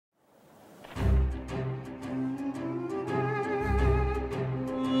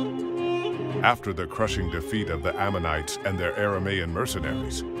After the crushing defeat of the Ammonites and their Aramean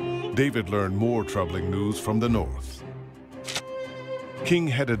mercenaries, David learned more troubling news from the north. King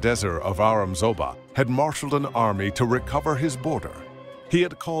Hadadezer of Aram-Zobah had marshaled an army to recover his border. He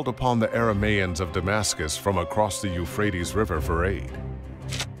had called upon the Arameans of Damascus from across the Euphrates River for aid.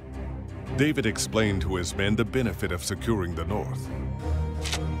 David explained to his men the benefit of securing the north.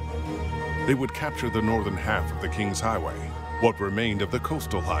 They would capture the northern half of the King's Highway, what remained of the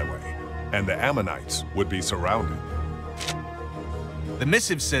coastal highway, and the Ammonites would be surrounded. The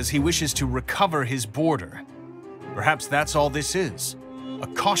missive says he wishes to recover his border. Perhaps that's all this is. A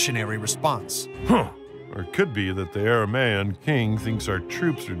cautionary response. Or it could be that the Aramean king thinks our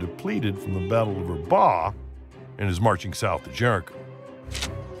troops are depleted from the Battle of Rabbah and is marching south to Jericho.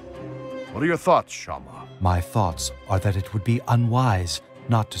 What are your thoughts, Shammah? My thoughts are that it would be unwise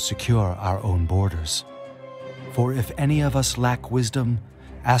not to secure our own borders. For if any of us lack wisdom,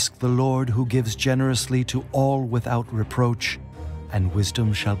 ask the Lord who gives generously to all without reproach, and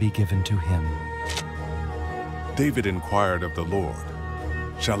wisdom shall be given to him. David inquired of the Lord,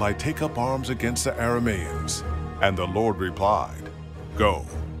 "Shall I take up arms against the Arameans?" And the Lord replied, "Go.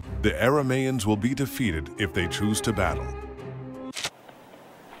 The Arameans will be defeated if they choose to battle."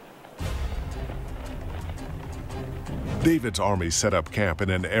 David's army set up camp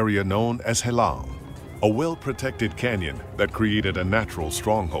in an area known as Helam, a well-protected canyon that created a natural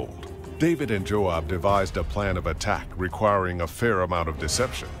stronghold. David and Joab devised a plan of attack requiring a fair amount of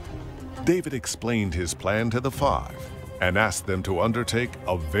deception. David explained his plan to the five and asked them to undertake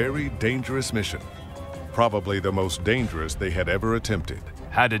a very dangerous mission, probably the most dangerous they had ever attempted.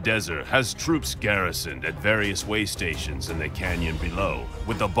 Hadadezer has troops garrisoned at various way stations in the canyon below,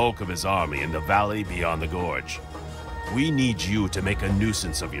 with the bulk of his army in the valley beyond the gorge. We need you to make a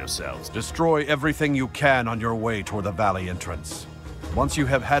nuisance of yourselves. Destroy everything you can on your way toward the valley entrance. Once you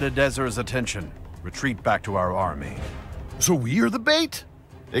have Hadadezer's attention, retreat back to our army. So we are the bait?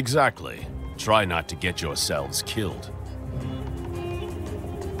 Exactly. Try not to get yourselves killed.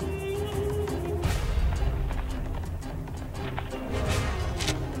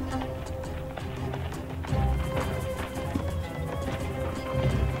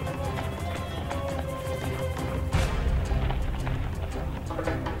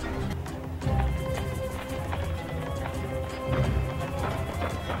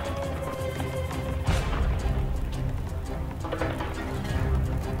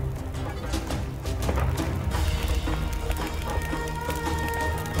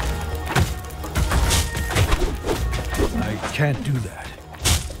 Can't do that.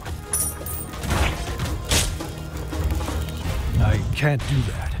 I can't do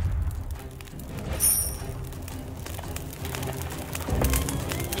that.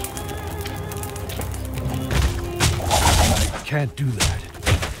 I can't do that.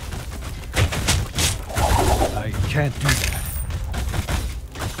 I can't do that.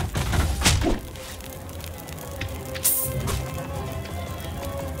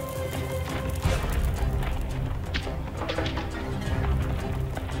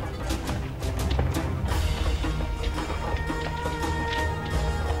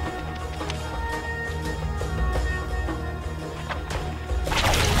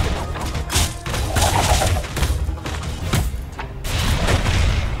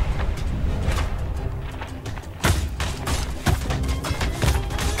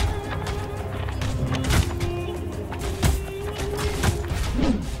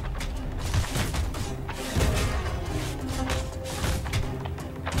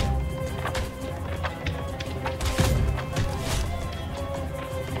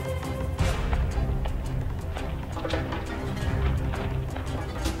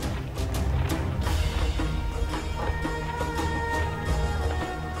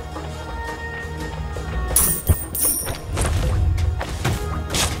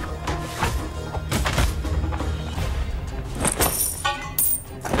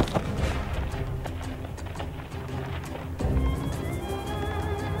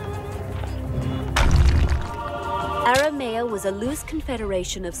 Aramea was a loose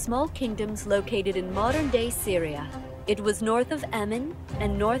confederation of small kingdoms located in modern-day Syria. It was north of Ammon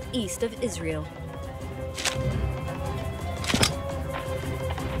and northeast of Israel.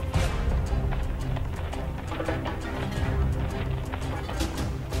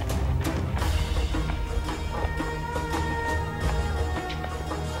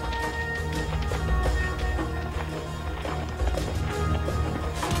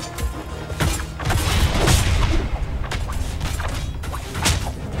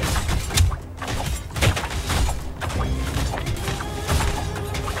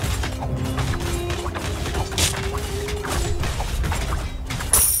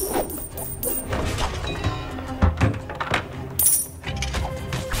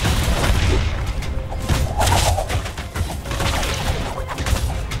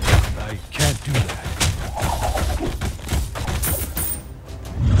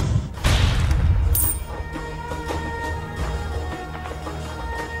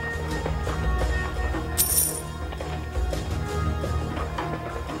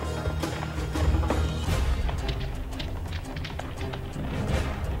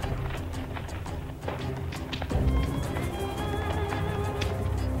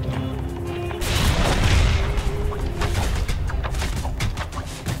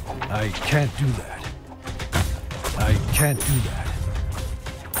 I can't do that. I can't do that.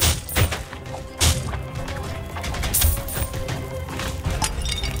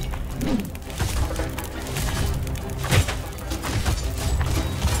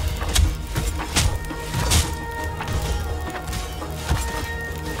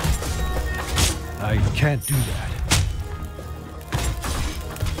 I can't do that.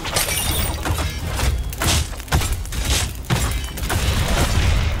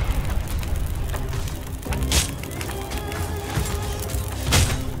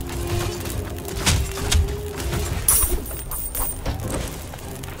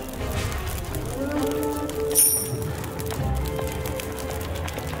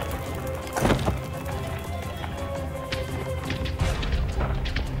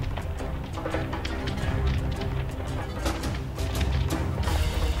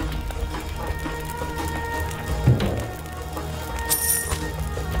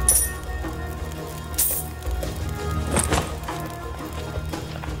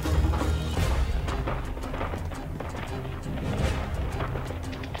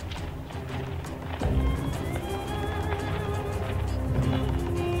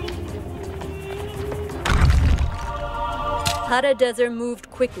 Hadadezer moved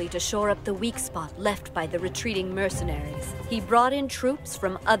quickly to shore up the weak spot left by the retreating mercenaries. He brought in troops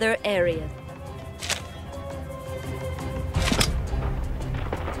from other areas.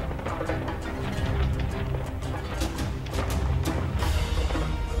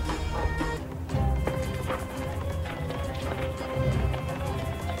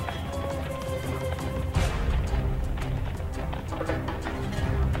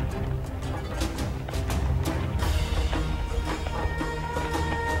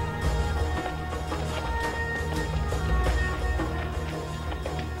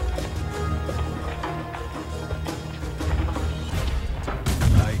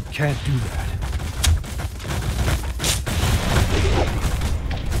 Can't do that.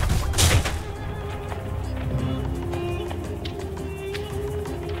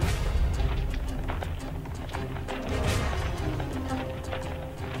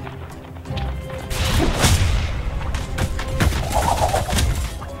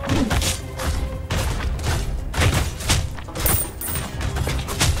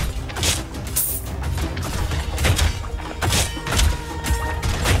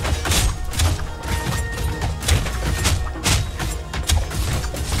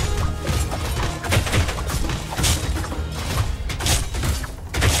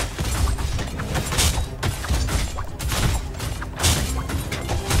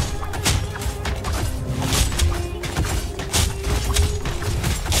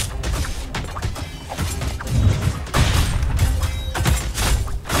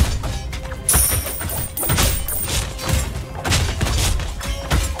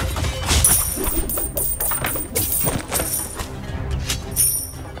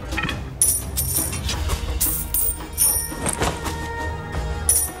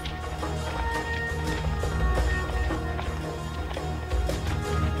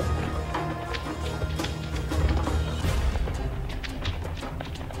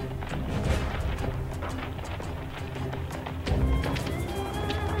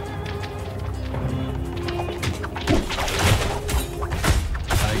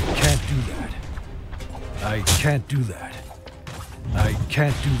 I can't do that. I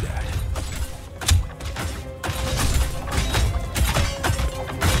can't do that.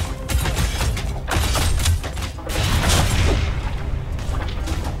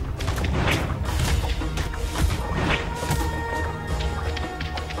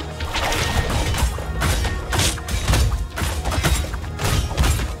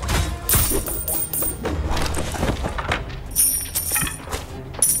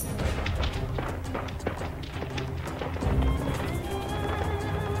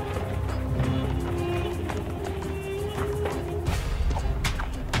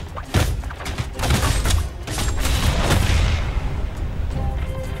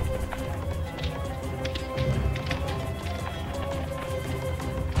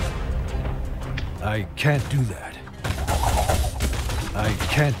 I can't do that. I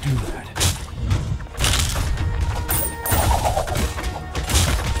can't do that.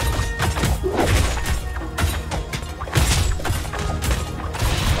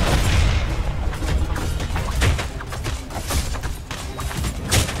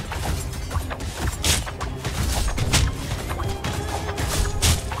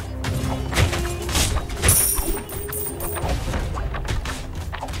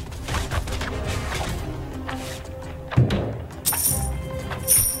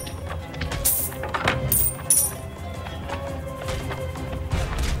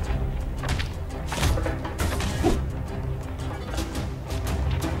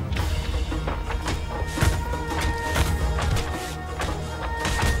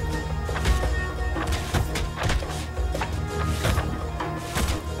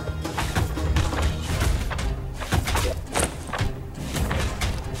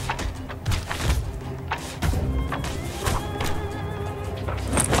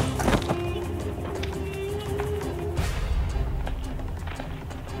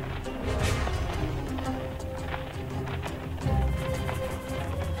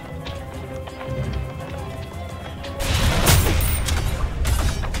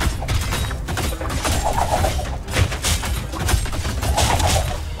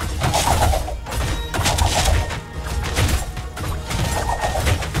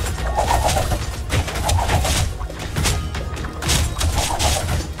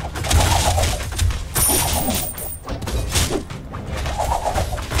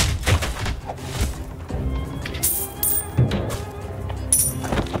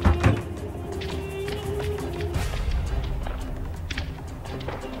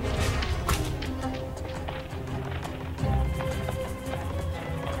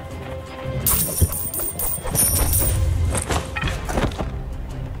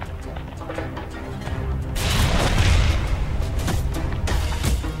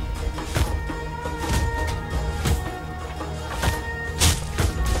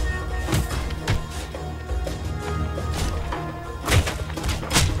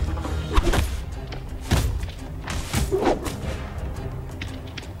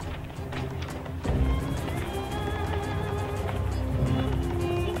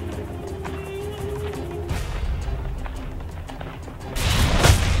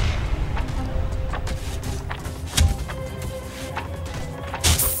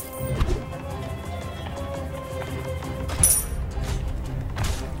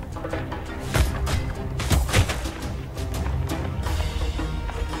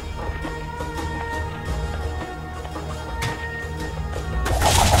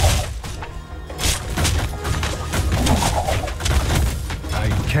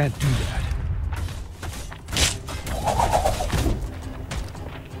 Can't do that.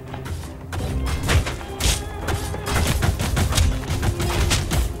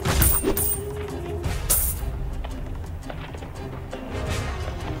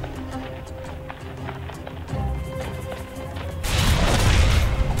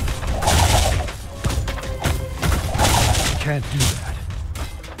 Can't do that.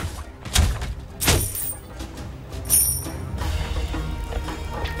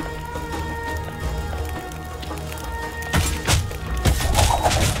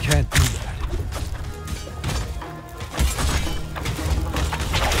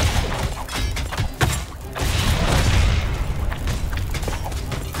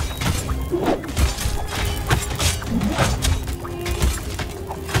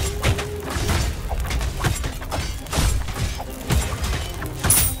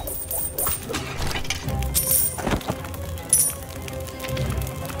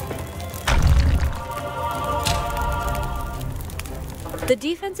 The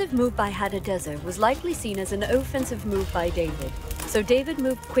defensive move by Hadadezer was likely seen as an offensive move by David, so David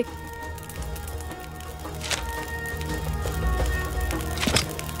moved quickly.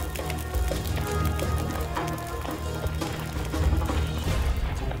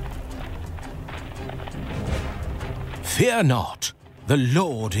 Fear not, the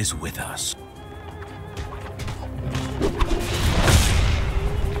Lord is with us.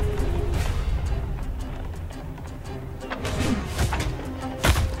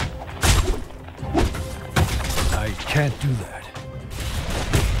 I can't do that.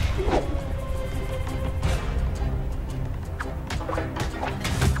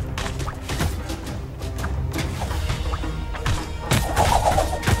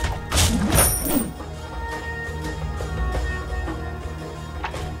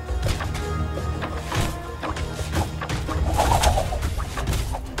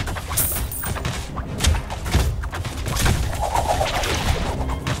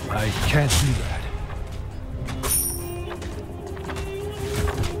 I can't do that.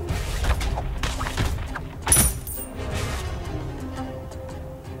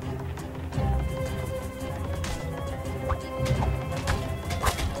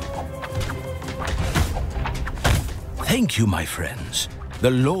 Thank you, my friends.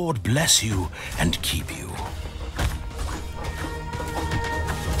 The Lord bless you and keep you.